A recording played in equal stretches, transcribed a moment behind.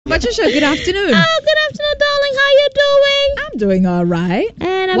Patricia, good afternoon. Oh, good afternoon, darling. How you doing? I'm doing all right.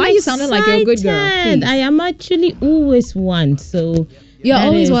 And Why you sounding like you're a good girl? Please. I am actually always one. So You're that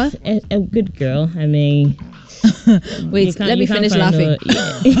always is what? A good girl. I mean, Wait, let me finish laughing.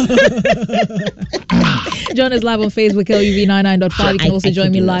 Join us live on Facebook, LUV99.5. You can also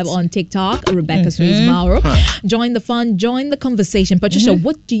join me live on TikTok, Rebecca Sweets Mauro. Join the fun, join the conversation. Patricia,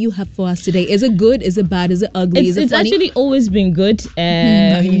 what do you have for us today? Is it good? Is it bad? Is it ugly? Is it It's funny? actually always been good.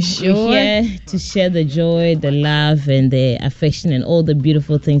 Are you sure? We're here to share the joy, the love, and the affection, and all the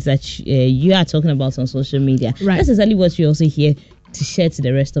beautiful things that you are talking about on social media. Right. That's exactly what we're also here to share to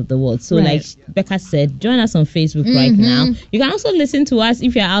the rest of the world. So Right. like Becca said, join us on Facebook right now. You can also listen to us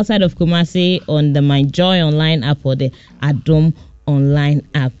if you're outside of Kumasi on the My Joy online app or the Adom online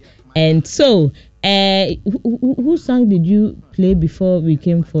app. And so whose song did you play before we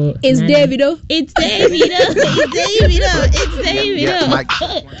came for It's Nana? Davido. It's Davido. It's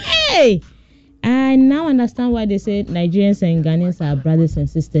Davido. Hey, I now understand why they say Nigerians and Ghanaians are brothers and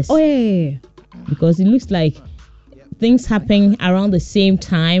sisters. Oh, yeah. Because it looks like things happen around the same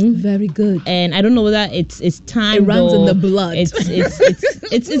time. Very good. And I don't know whether it's time. It runs or in the blood.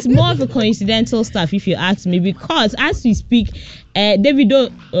 It's more of a coincidental stuff, if you ask me. Because as we speak,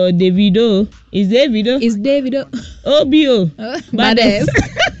 Davido is Davido. It's Davido. OBO. Badass.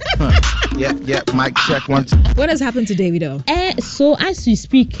 Yeah, mic check one. What has happened to Davido? So as we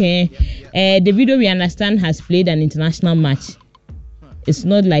speak, Davido, we understand, has played an international match. It's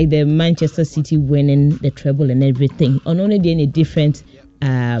not like the Manchester City winning the treble and everything. On only doing a different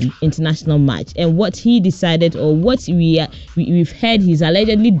international match. And what he decided, or what we've heard he's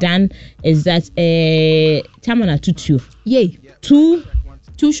allegedly done, is that Tamana Tutu, Yay. two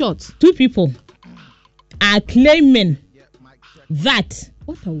shots. two people are claiming that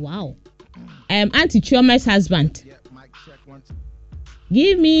What a wow. Auntie Chioma's husband.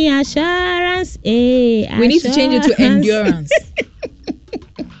 Give me assurance. We We need to change it to endurance.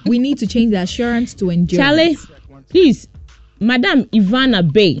 We need to change the assurance to endurance. Charlie, please, Madam Ivana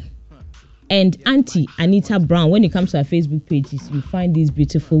Bay and Auntie Anita Brown, when it comes to our Facebook pages, you find these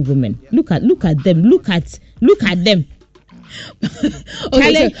beautiful women. Look at them. Look at them.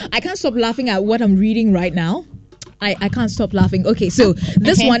 Okay, so I can't stop laughing at what I'm reading right now. I can't stop laughing. Okay, so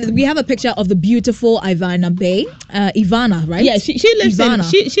this one, we have a picture of the beautiful Ivana Bay. Ivana, right? Yeah, she lives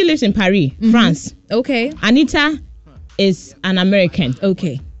she lives in Paris, France. Okay. Anita is an American.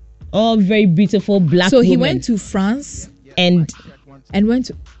 Okay. All very beautiful black So women. he went to France and went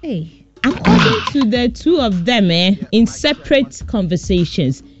to... Hey. according to the two of them, in separate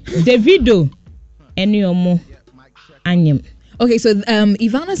conversations, Davido and Yomo Anyam. Okay, so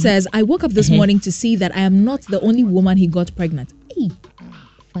Ivana says, I woke up this morning to see that I am not the only woman he got pregnant. Hey.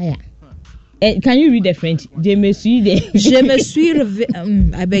 Fire. Can you read the French? Je me suis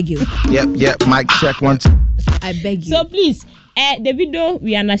I beg you. Yep, mic check one. I beg you. So please, Davido,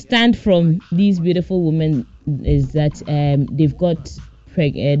 we understand from these beautiful women is that they've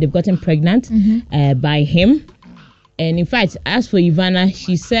gotten pregnant by him. And in fact, as for Ivana,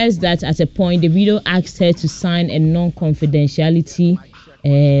 she says that at a point, Davido asked her to sign a non-confidentiality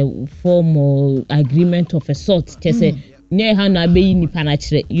form or agreement of a sort. You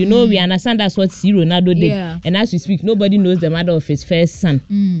know, we understand that's what C. Ronaldo did. Yeah. And as we speak, nobody knows the mother of his first son.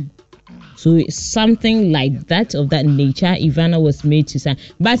 So something like that, of that nature, Ivana was made to sign.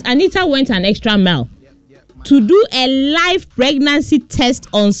 But Anita went an extra mile to do a live pregnancy test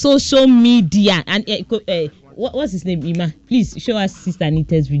on social media. And what's his name, Ima? Please show us Sister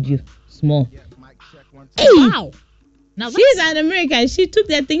Anita's video. Small. Hey! Wow. Now She's an American. She took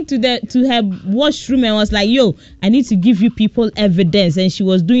that thing to her washroom and was like, yo, I need to give you people evidence. And she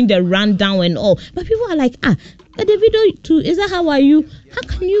was doing the rundown and all. But people are like, Davido too, is that how are you? How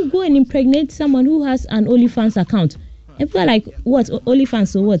can you go and impregnate someone who has an OnlyFans account? And people are like, what? OnlyFans,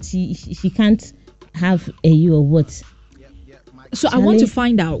 so what? She can't have a you or what? So I want to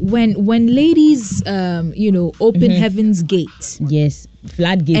find out when ladies open heaven's gate. Yes,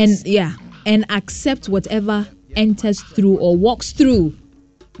 floodgates. And accept whatever enters through or walks through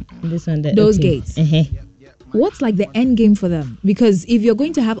those gates. What's like the end game for them? Because if you're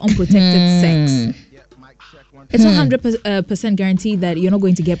going to have unprotected sex, it's 100% guaranteed that you're not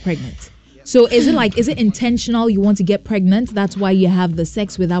going to get pregnant. So is it intentional? You want to get pregnant, that's why you have the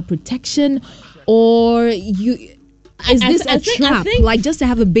sex without protection, or is this a trap? Like just to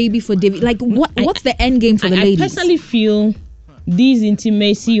have a baby for David? Like what's the end game for the ladies? I personally feel these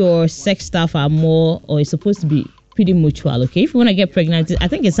intimacy or sex stuff are more, or it's supposed to be pretty mutual. Okay, if you want to get pregnant, I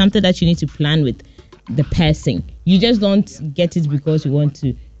think it's something that you need to plan with the person. You just don't get it because you want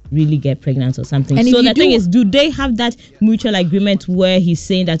to really get pregnant or something. And so the thing is, do they have that mutual agreement where he's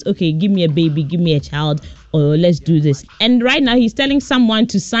saying that, okay, give me a baby, give me a child, or let's do this? And right now he's telling someone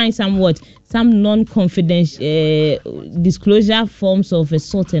to sign some non-confidential disclosure forms of a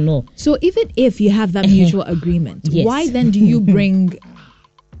sort and all. So even if you have that mutual agreement, why then do you bring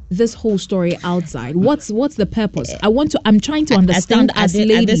this whole story outside? What's the purpose? I'm trying to understand as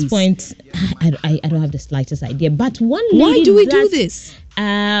ladies. At this point, I don't have the slightest idea. But one lady, why do we do this?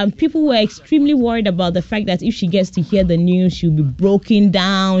 People were extremely worried about the fact that if she gets to hear the news, she'll be broken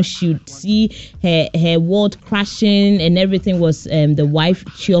down. She'll see her world crashing and everything. Was the wife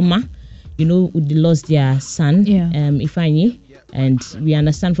Chioma, who lost their son, Ifeanyi. And we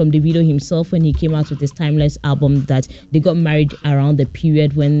understand from Davido himself when he came out with his Timeless album that they got married around the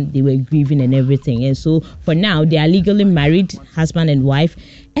period when they were grieving and everything. And so for now, they are legally married, husband and wife.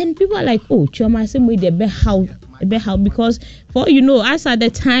 And people are like, oh, Chioma, same way they be how, because for as at the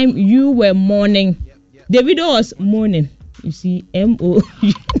time you were mourning, Davido was mourning. You see, M.O.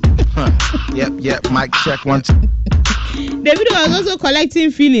 Yep, mic check 1 2. Davido was also collecting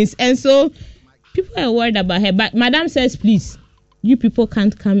feelings, and so people are worried about her. But Madam says, please, you people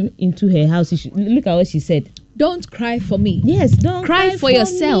can't come into her house. Look at what she said. Don't cry for me. Yes, don't cry for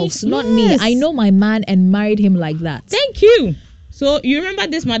yourselves, not me. I know my man and married him like that. Thank you. So you remember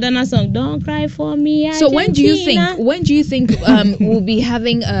this Madonna song, "Don't Cry for Me." Argentina. So when do you think we'll be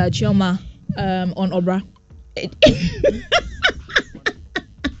having Chioma on Obra?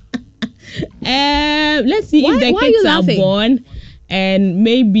 Let's see if the kids are born, and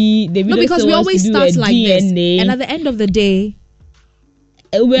maybe they because we always start like DNA. This, and at the end of the day,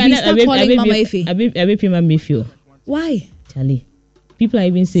 we start calling Mama Ife. Why, Charlie? People are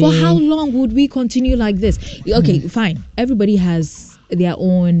even saying, for how long would we continue like this? Okay, fine. Everybody has their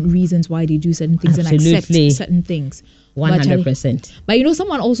own reasons why they do certain things. Absolutely. And accept certain things. 100%. But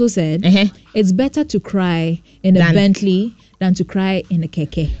someone also said it's better to cry in a Bentley than to cry in a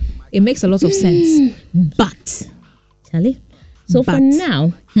keke. It makes a lot of sense. But, Charlie, for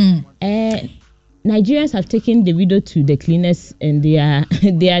now, Nigerians have taken Davido to the cleaners, and they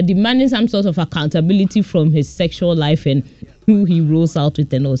are demanding some sort of accountability from his sexual life and who he rolls out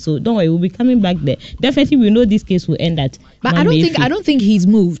with and all. So don't worry, we'll be coming back there. Definitely, we know this case will end at. But I don't think he's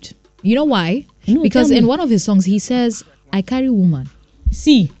moved. You know why? No, because in one of his songs he says, "I carry woman."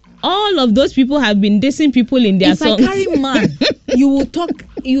 See, all of those people have been dissing people in their songs. If I carry man, you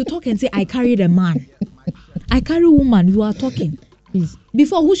talk and say, "I carried a man." I carry woman. You are talking.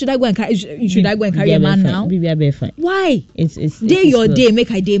 Before, who should I go and carry? Should I go and carry a man now? Why? It's day your day, make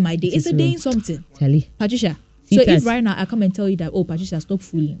I day my day. It's a day in something. Charlie. Patricia. So if right now I come and tell you that, oh, Patricia, stop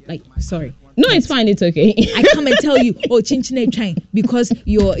fooling. Like, sorry. No, it's fine. It's okay. I come and tell you, oh, Chinchine trying, because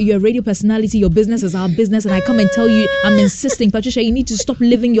you're a radio personality, your business is our business, and I come and tell you, I'm insisting, Patricia, you need to stop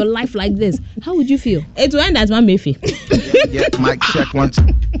living your life like this. How would you feel? It will end as one Mayfi. Yeah, mic check 1 2.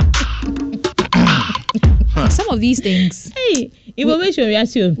 Some of these things. Hey, we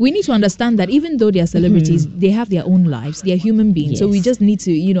need to understand that even though they are celebrities, they have their own lives. They are human beings. Yes. So we just need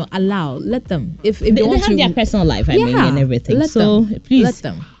to, let them. If they want have to, their personal life, and everything. Let so them. Please let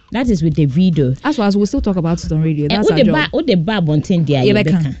them. That is with Davido. As far as we'll still talk about it on radio. That's our job. What the bar bontin there?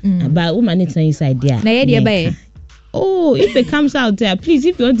 But woman it's inside there. Oh, if it comes out there, please,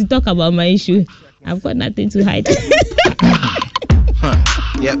 if you want to talk about my issue, I've got nothing to hide.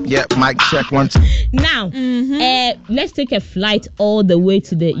 Yep, mic check 1 2. Now, let's take a flight all the way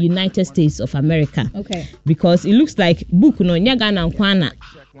to the United States of America. Okay. Because it looks like book no Nyagana and Kwana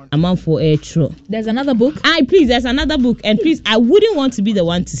amount for a true. There's another book? Please, there's another book. And please, I wouldn't want to be the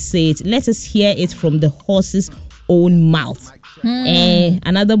one to say it. Let us hear it from the horse's own mouth.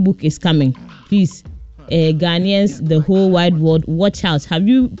 Another book is coming. Please, Ghanaians, the whole wide world, watch out. Have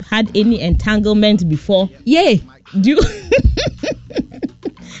you had any entanglement before? Yeah. Do you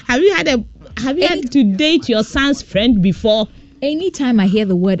Have you had to date your son's friend before? Anytime I hear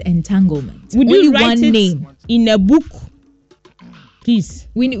the word entanglement, would only you write one it name in a book? Please.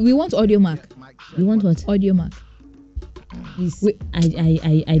 We want audio mark. We want what? Audio mark. Please.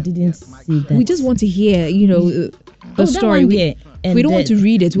 I didn't see that. We just want to hear, the story. We don't want to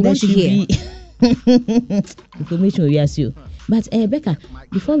read it. We want to hear. Information we ask you. But Becca,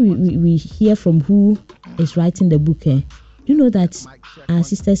 before we hear from who is writing the book, you know that our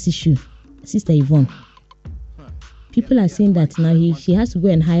sister's issue, Sister Yvonne, people are saying that now she has to go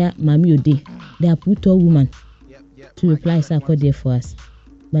and hire Mami Ode, the Aputo woman, to reply Sako there for us.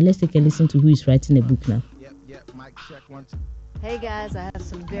 But let's take a listen to who is writing the book now. Hey guys, I have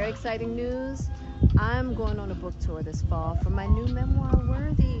some very exciting news. I'm going on a book tour this fall for my new memoir,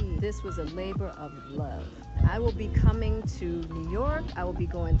 Worthy. This was a labor of love. I will be coming to New York. I will be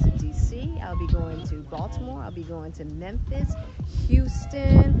going to DC. I'll be going to Baltimore. I'll be going to Memphis,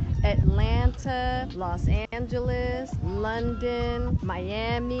 Houston, Atlanta, Los Angeles, London,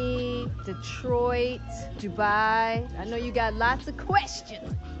 Miami, Detroit, Dubai. I know you got lots of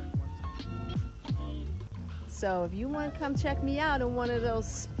questions. So if you want to come check me out in one of those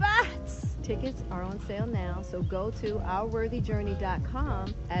spots, tickets are on sale now. So go to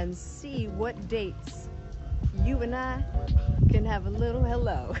ourworthyjourney.com and see what dates you and I can have a little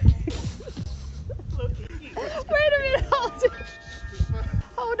hello. Wait a minute,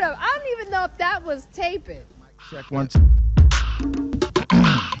 hold up. I don't even know if that was taping. Check one.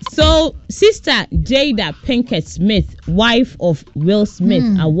 So, Sister Jada Pinkett Smith, wife of Will Smith,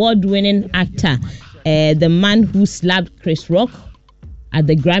 award-winning actor, the man who slapped Chris Rock at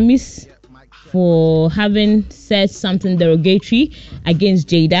the Grammys for having said something derogatory against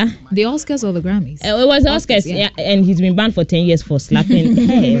Jada. The Oscars or the Grammys? It was Oscars, yeah. And he's been banned for 10 years for slapping.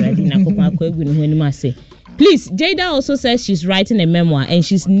 Please, Jada also says she's writing a memoir and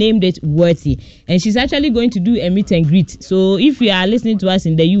she's named it Worthy. And she's actually going to do a meet and greet. So if you are listening to us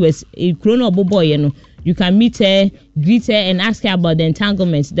in the US, you can meet her, greet her, and ask her about the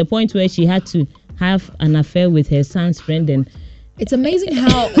entanglement. The point where she had to have an affair with her son's friend. And it's amazing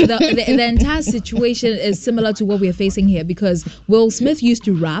how the entire situation is similar to what we are facing here, because Will Smith used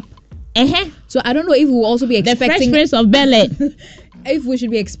to rap. So I don't know if we'll also be expecting the Fresh Prince of Bel-Air. If we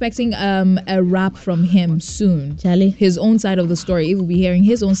should be expecting a rap from him soon. Charlie, his own side of the story. If we'll be hearing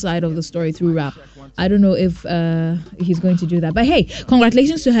his own side of the story through rap. I don't know if he's going to do that. But hey,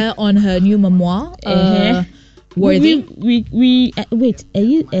 congratulations to her on her new memoir. Worthy. We wait.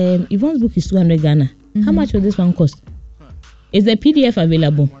 Yvonne's book is 200 Ghana. How much will this one cost? Is the PDF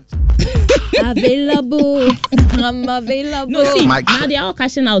available? I'm available. No, see, now they are all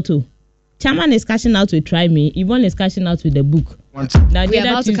cashing out too. Chairman is cashing out with Try Me. Yvonne is cashing out with the book. Now we're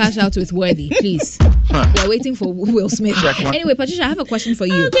about to cash out with Worthy, please. We're waiting for Will Smith. Anyway, Patricia, I have a question for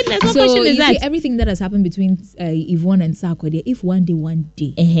you. Oh goodness, what so question is that? Everything that has happened between Yvonne and Sarkodie, if one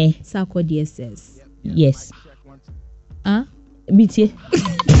day, Sarkodie says yes. BT.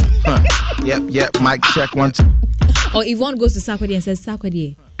 Yep, mic check one. Or Yvonne goes to Sarkodie and says,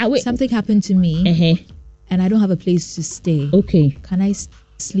 Sarkodie, something happened to me and I don't have a place to stay. Okay. Can I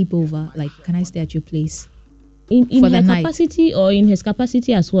sleep over? Like, can I stay at your place? In her capacity or in his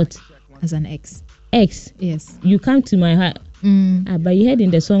capacity as what? As an ex. Ex? Yes. You come to my heart. But you heard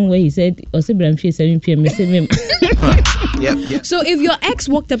in the song where he said, yep. So if your ex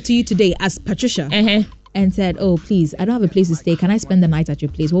walked up to you today as Patricia and said, oh, please, I don't have a place to stay. Can I spend the night at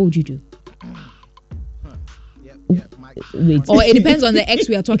your place? What would you do? Wait. Or it depends on the ex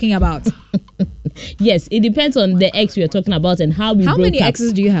we are talking about. Yes, it depends on the ex we are talking about and how we broke up. How many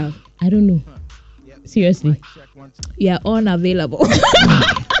exes do you have? I don't know. Seriously. Yeah, unavailable.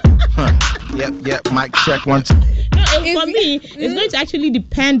 Yep, mic check one. No, for me, it's going to actually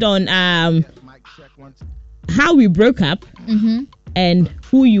depend on how we broke up and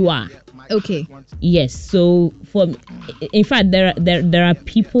who you are. Okay. Yes. So in fact, there are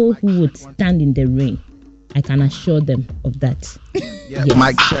people who would stand in the rain. I can assure them of that. Yes.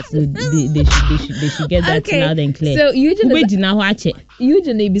 Mic check. So they should get that loud and clear. So usually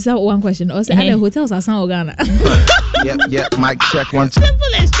bisa one question. Also, other hotels are San Ghana. Yep, mic check one.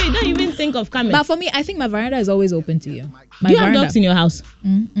 Simple and straight. Don't even think of coming. But for me, I think my veranda is always open to you. Do you have dogs in your house?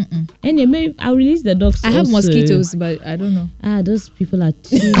 And maybe I'll release the dogs. I have mosquitoes, but I don't know. Those people are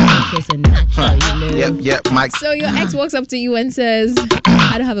too precious and natural, you know. Yep, Mike. So your ex walks up to you and says,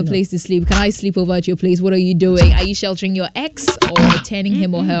 I don't have a place to sleep. Can I sleep over at your place? What are you doing? Are you sheltering your ex or turning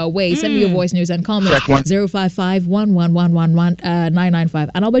him or her away? Send me your voice notes and comments. 055-111-995.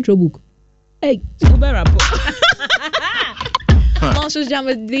 And I'll bet your book. Hey, Monsters Jam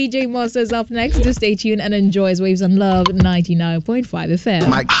with DJ Monsters up next. Just stay tuned and enjoy Waves and Love 99.5 FM.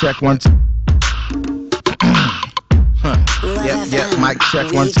 Mic check one. Yep, mic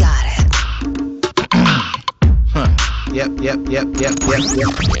check one. We got it. Yep.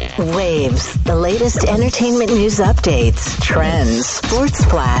 Waves, the latest entertainment news updates, trends, sports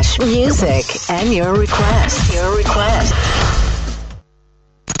flash, music, and your requests.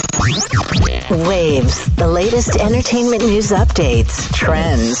 Waves, the latest entertainment news updates,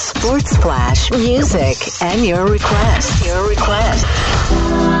 trends, sports flash, music, and your requests.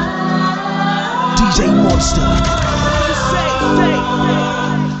 DJ Monster.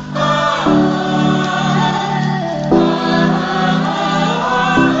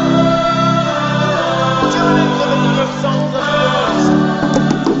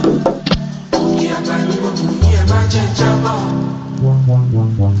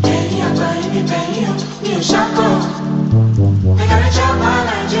 Shot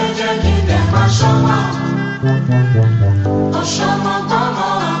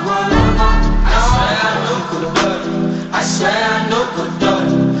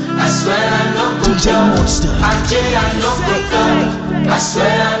Monster. I no go down. I swear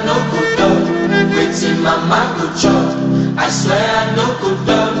I no go down. Waiting mama go chop. I swear I no go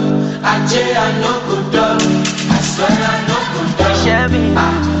down. I no go down. I swear I no go down.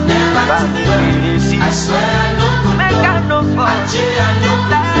 Never go down. I swear I no go down. I no go down.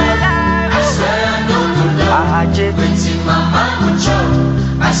 I swear I no go down. Waiting mama go chop.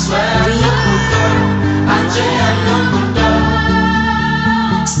 I swear I no go down. I no go down.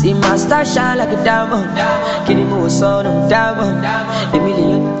 See my star shine like a diamond. Kitty mo son of diamond. A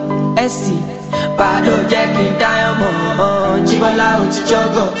million SC. Bado jacking diamond. Chibola uti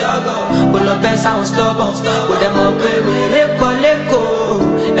jogo. Bulo best sound stubborn. But them up with leko.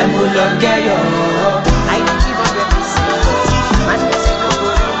 Them will get yo. I keep on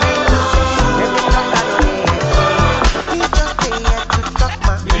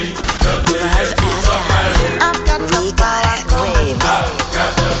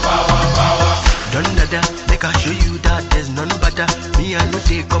Make I show you that there's none better. Me and no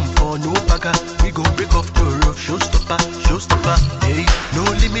they come for no bagger. We go break off the roof, showstopper. Hey, no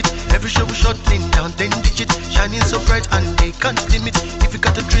limit. Every show we shutting down 10 digits, shining so bright and they can't limit. If you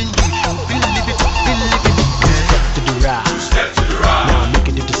got a dream, you should believe it. Yeah. Step to the right. Now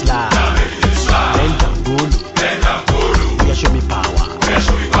make it to the slide. Bend down, go low. Yeah, show me power. Two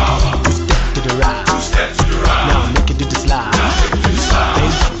step to the right. Now make it to the slide.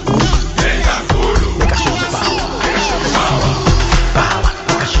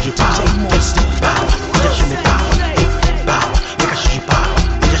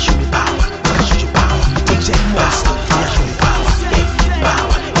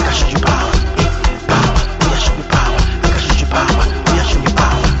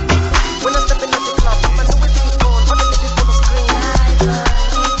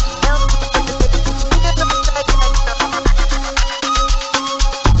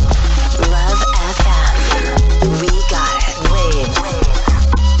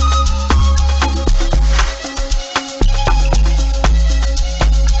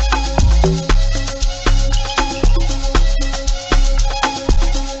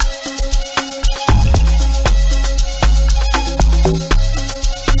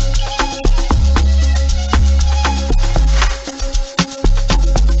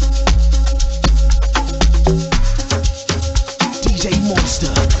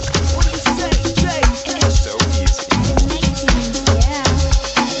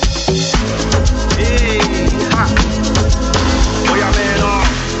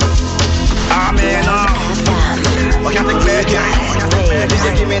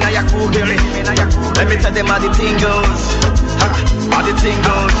 Let me tell them how the thing goes. How the thing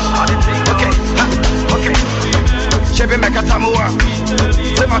goes. Okay. Chebe meka tamua.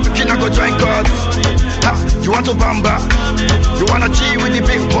 Say my pikin go join God. You want to bamba? You wanna G with the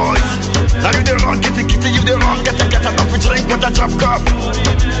big boys? Now you the wrong, kitty, you the wrong. Get a coffee drink with a drop cup.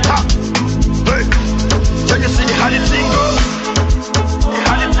 Hey, so you see how the thing goes.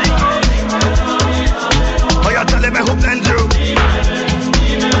 Oh, you tell me who blend you.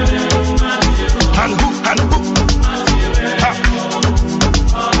 And who?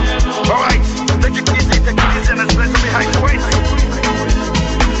 Alright, take it easy and let's play behind the waist.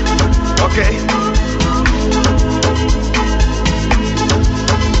 Okay.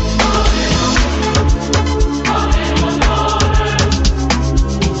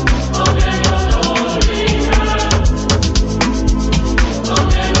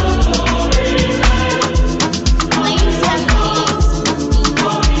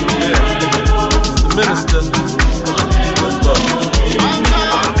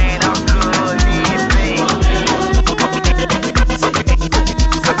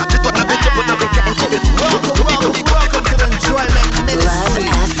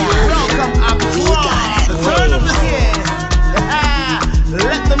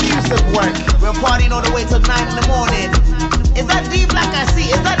 Partying all the way till 9 in the morning. Is that deep like I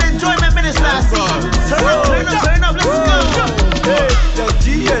see? Is that the enjoyment minister I see? Turn up, let's go. Hey, the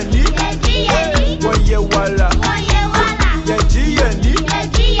GNE. One year walla. The GNE.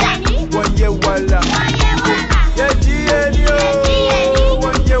 One year walla. The GNE.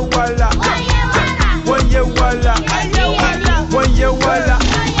 One year walla. One year walla. One year walla.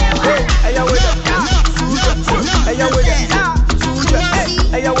 Hey, I with it. I with it.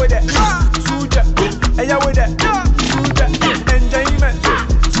 I with it. And you with that, enjoyment,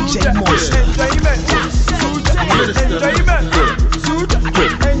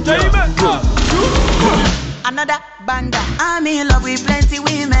 enjoyment. Another banger. I'm in love with plenty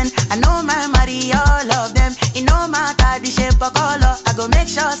women. I know my marry all of them. It no matter the shape or color. I go make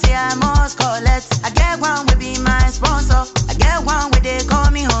sure say I must collect. I get one will be my sponsor. I get one where they call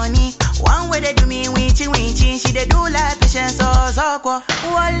me honey. One where they do me with We dey do like patience so kwa.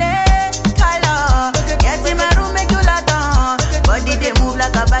 Wale color. Yes, in my room make you lot on. Body they move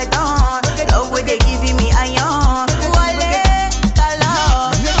like a python. Love way they giving me iron. Wale color.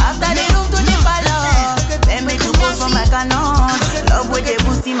 After the room to the palace. Let me do both for my canon. Love way they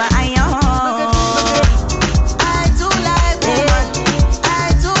boosting my iron. I do like woman.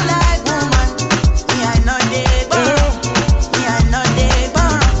 I do like woman. Me I know they burn. Me I know they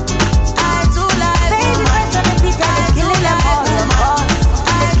burn. I do like woman. I do like woman.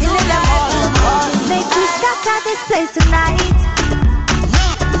 I do like woman. Make we scatter this place tonight.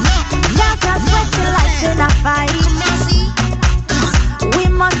 Now just sweating like in a fight. We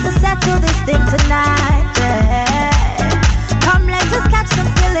must settle this thing tonight. Yeah. Come, let us catch some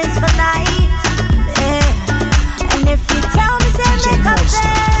feelings for night. Yeah. And if you tell me, say make up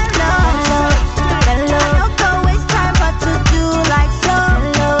hello. I don't go waste time, but to do like so.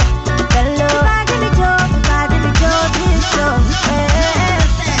 Hello. If I give me joy, this show. Yeah.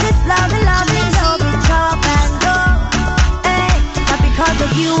 This lovely, no be chop and go. Hey, not because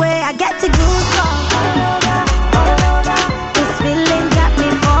of you, I get to go strong. This feeling got me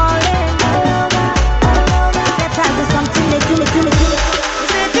falling. Get time for something to do.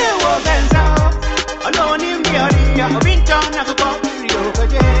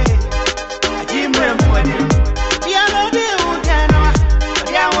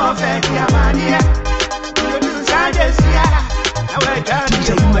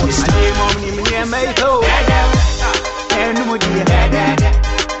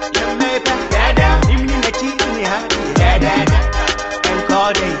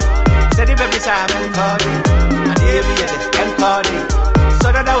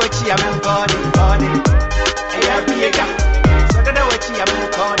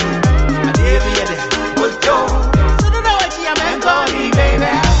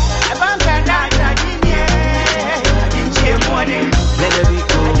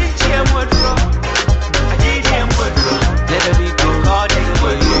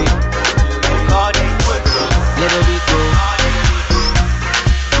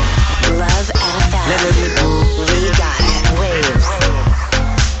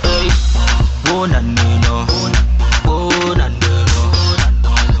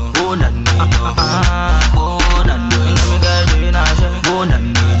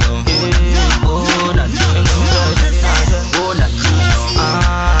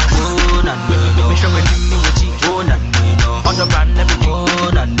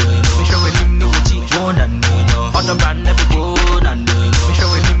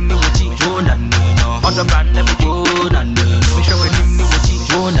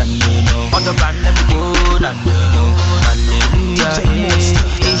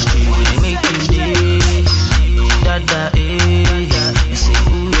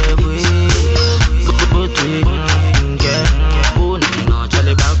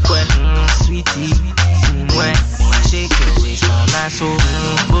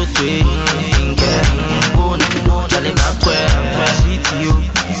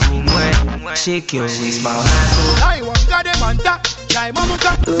 Shake your waist, my I want got them on top. Try mama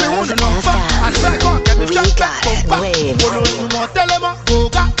got me on the number. And try go get me shot back.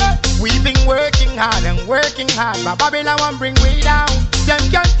 We've been working hard and working hard, but Babylon won't bring we down. Them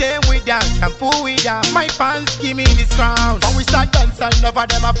can't tame we down, can pull we down. My fans give me this crown. When we start dancing, never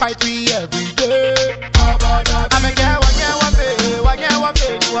them a fight we every day. I'm a girl, one pay.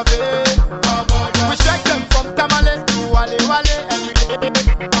 We strike them from Tamale to Wale every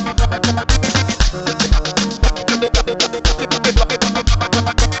day.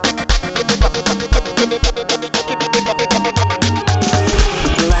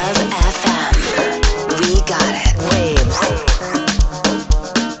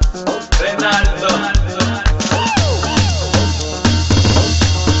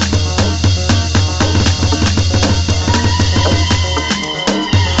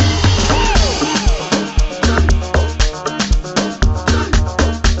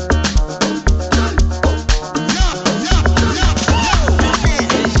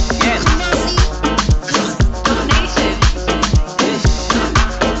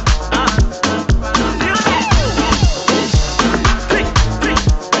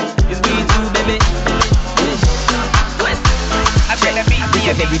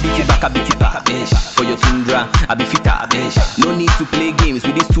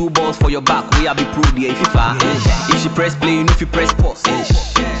 Your back, we have be pro there if you far. If she press play, you know if you press pause.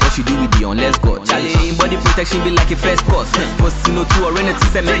 What you do with the on, let's go. Charlie, body protection be like a first course. Post no two or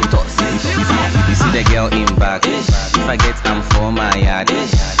anything cementos. If you see the girl in back, if I get am for my yard,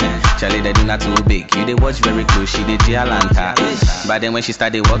 Charlie, they do not too big. You they watch very close, she did Atlanta. But then when she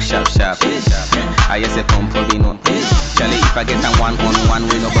started work sharp. I just say pump for no. Charlie, if I get a one-on-one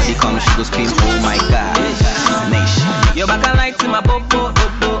when nobody comes, she go scream, oh my God. Nation. Your back a light to my popo.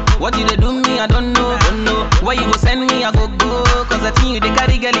 What you they do me, I don't know. Why you go send me, I go. Cause I think you they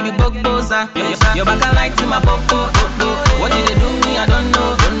carry girl if you bug boss. Your back a light to my popo. What you they do me, I don't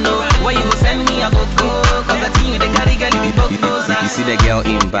know. Why you go send me, I go. Cause I think you they carry girl if you bug boss. You see the girl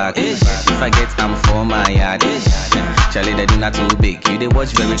in back. If I get I'm for my yard. Charlie, they do not too big. You they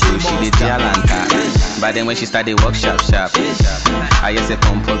watch very close, she did Atlanta. But then when she started work sharp. I just say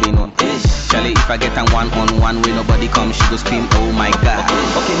pump for no. Charlie, if I get a one-on-one when nobody comes, she go scream, oh my God.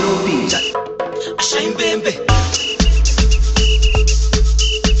 Okay, no beat. I shine baby.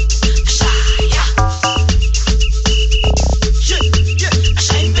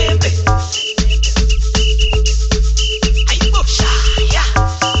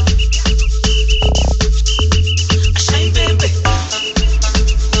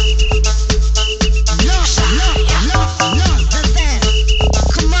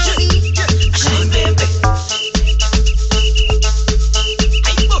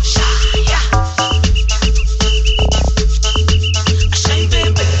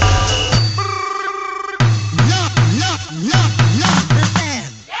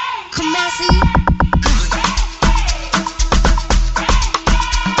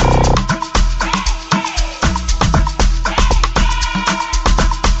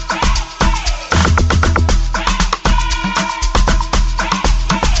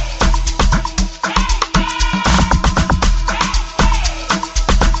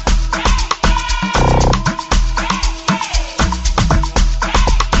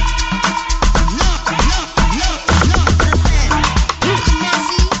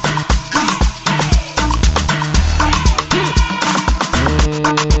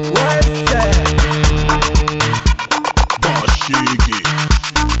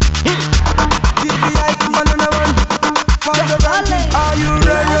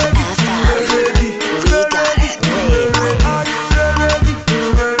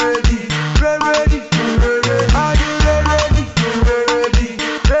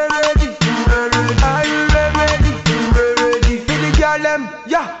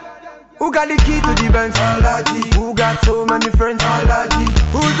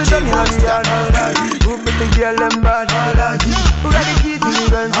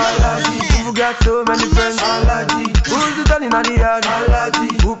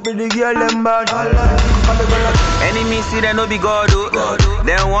 Enemy see they no be God,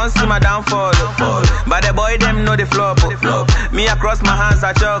 then once see my downfall. But the boy them know the flop. Me across my hands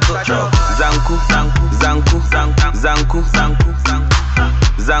I choke. Zanku, zanku, zanku, zanku, zanku,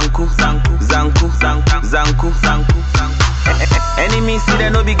 zanku, zanku, zanku, zanku, zanku, zanku. Enemy see they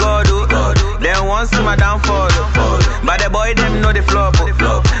no be God, then once see my downfall. But the boy them know the flop.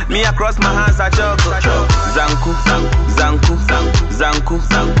 Me across my hands I choke. Zanku, zanku, zanku, zanku,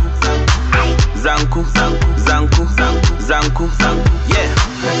 zanku. Zanku, zanku, zanku, yeah.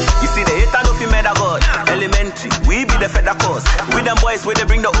 You see the hater no fi meda God. Elementary, we be the feather course. We them boys where they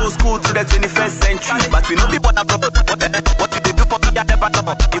bring the old school to the 21st century. But we know the what did they do for me? I never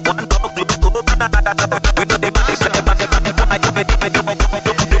know. You want to go open another door. We know they